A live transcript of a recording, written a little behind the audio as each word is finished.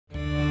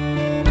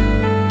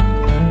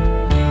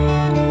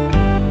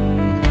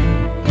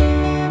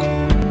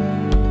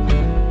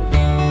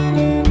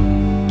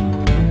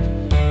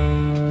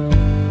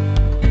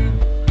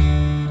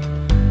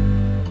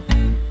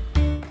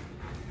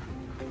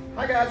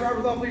guys, Robert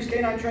with Off Leash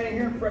Canine Training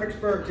here in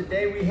Fredericksburg.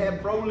 Today we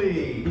have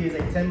Broly. He is a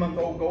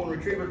 10-month-old golden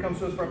retriever. Comes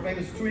to us for a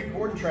famous 2-week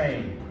board and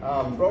train.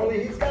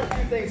 Broly, he's got a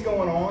few things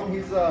going on.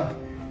 He's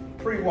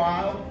pretty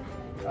wild.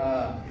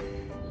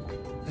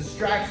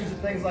 Distractions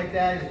and things like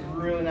that, he's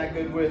really not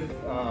good with.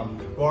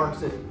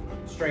 Barks at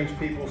strange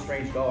people,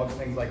 strange dogs,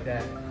 things like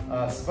that.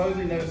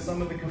 Supposedly knows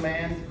some of the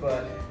commands,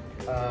 but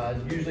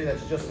usually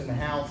that's just in the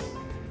house.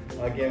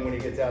 Again, when he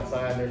gets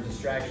outside and there's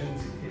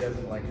distractions, he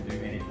doesn't like to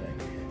do anything.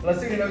 So let's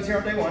see what he knows here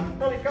on day one.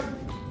 Broly, come.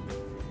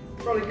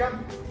 Broly,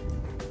 come.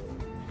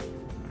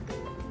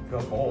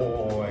 Good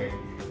boy.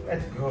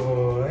 That's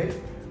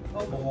good.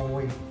 Oh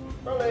boy.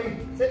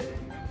 Broly, sit.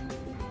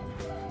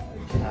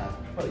 Good job.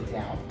 Broly,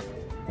 down.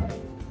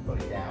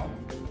 Broly,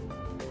 down.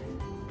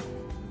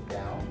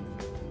 Down.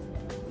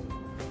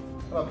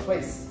 How about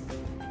place?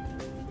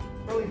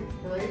 Broly,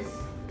 place.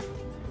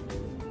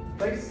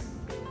 Place.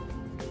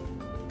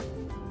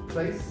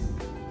 Place.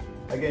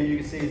 Again, you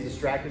can see he's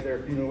distracted. There are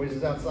a few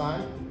noises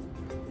outside.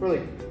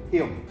 Broly,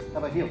 heel. How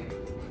about heel?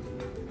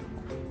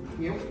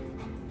 Heel.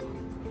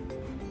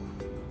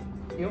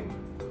 Heel.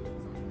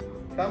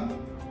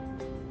 Come.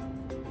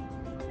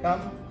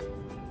 Come.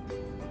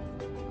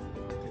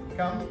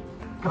 Come.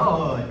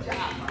 Good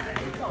job,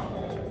 buddy. Go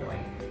boy.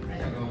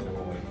 Go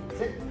boy.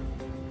 Sit.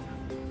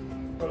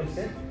 Broly,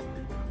 sit.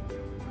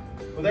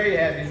 Well, there you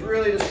have it. He's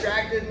really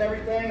distracted and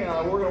everything.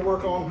 We're going to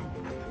work on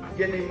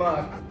getting him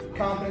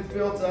confidence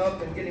built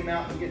up and getting him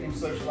out and getting him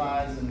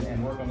socialized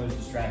and work on those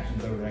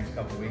distractions over the next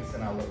couple of weeks.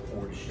 And I look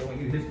forward to showing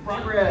you his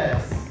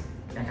progress.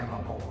 Come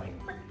on, boy.